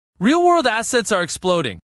Real-world assets are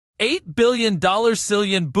exploding. $8 billion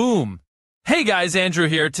cillion boom. Hey guys, Andrew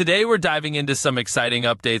here. Today we're diving into some exciting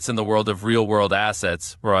updates in the world of real-world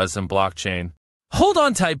assets, RWAs, and blockchain. Hold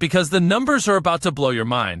on tight because the numbers are about to blow your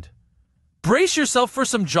mind. Brace yourself for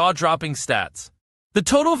some jaw-dropping stats. The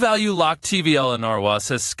total value locked TVL in RWAs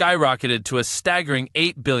has skyrocketed to a staggering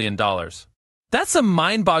 $8 billion. That's a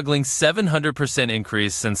mind-boggling 700%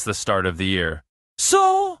 increase since the start of the year.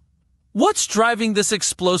 So, what's driving this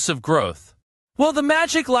explosive growth? Well, the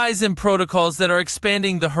magic lies in protocols that are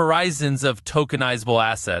expanding the horizons of tokenizable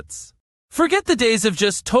assets. Forget the days of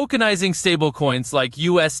just tokenizing stablecoins like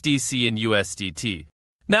USDC and USDT.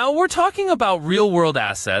 Now we're talking about real-world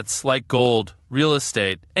assets like gold, real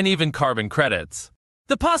estate, and even carbon credits.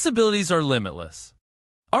 The possibilities are limitless.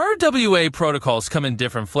 RWA protocols come in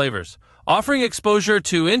different flavors, offering exposure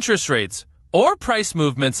to interest rates or price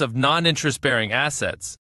movements of non-interest-bearing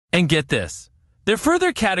assets. And get this, they're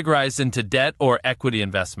further categorized into debt or equity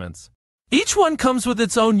investments. Each one comes with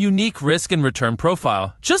its own unique risk and return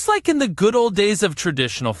profile, just like in the good old days of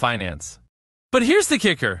traditional finance. But here's the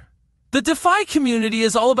kicker. The DeFi community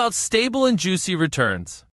is all about stable and juicy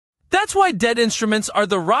returns. That's why debt instruments are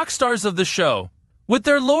the rock stars of the show, with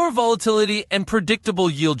their lower volatility and predictable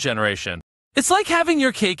yield generation. It's like having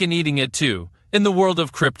your cake and eating it too, in the world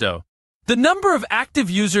of crypto. The number of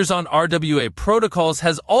active users on RWA protocols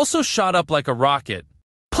has also shot up like a rocket.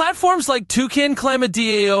 Platforms like Toucan,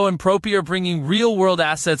 DAO, and Propi are bringing real-world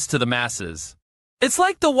assets to the masses. It's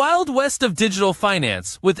like the Wild West of digital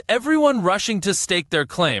finance, with everyone rushing to stake their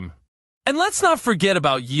claim. And let's not forget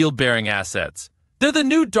about yield-bearing assets. They're the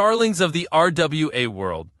new darlings of the RWA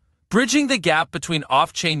world, bridging the gap between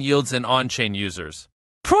off-chain yields and on-chain users.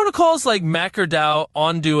 Protocols like MakerDAO,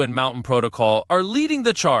 Ondu, and Mountain Protocol are leading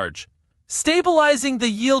the charge, stabilizing the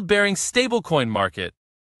yield-bearing stablecoin market.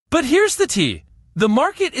 But here's the tea. The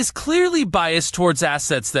market is clearly biased towards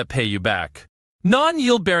assets that pay you back.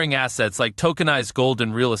 Non-yield-bearing assets like tokenized gold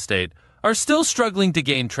and real estate are still struggling to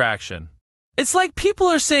gain traction. It's like people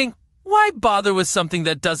are saying, why bother with something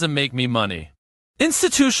that doesn't make me money?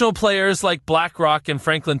 Institutional players like BlackRock and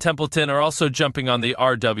Franklin Templeton are also jumping on the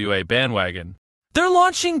RWA bandwagon. They're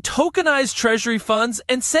launching tokenized treasury funds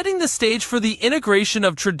and setting the stage for the integration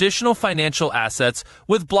of traditional financial assets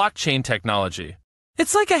with blockchain technology.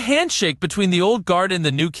 It's like a handshake between the old guard and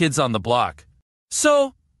the new kids on the block.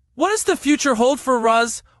 So, what does the future hold for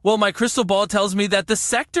RWAs? Well, my crystal ball tells me that the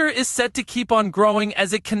sector is set to keep on growing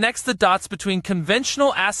as it connects the dots between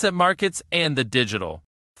conventional asset markets and the digital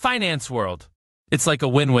finance world. It's like a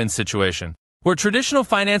win-win situation, where traditional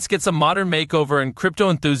finance gets a modern makeover and crypto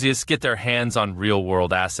enthusiasts get their hands on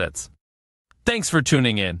real-world assets. Thanks for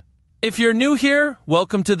tuning in. If you're new here,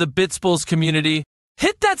 welcome to the BitsBulls community.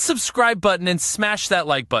 Hit that subscribe button and smash that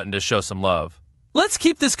like button to show some love. Let's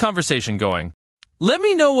keep this conversation going. Let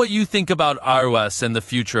me know what you think about RWAs and the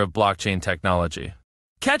future of blockchain technology.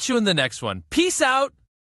 Catch you in the next one. Peace out!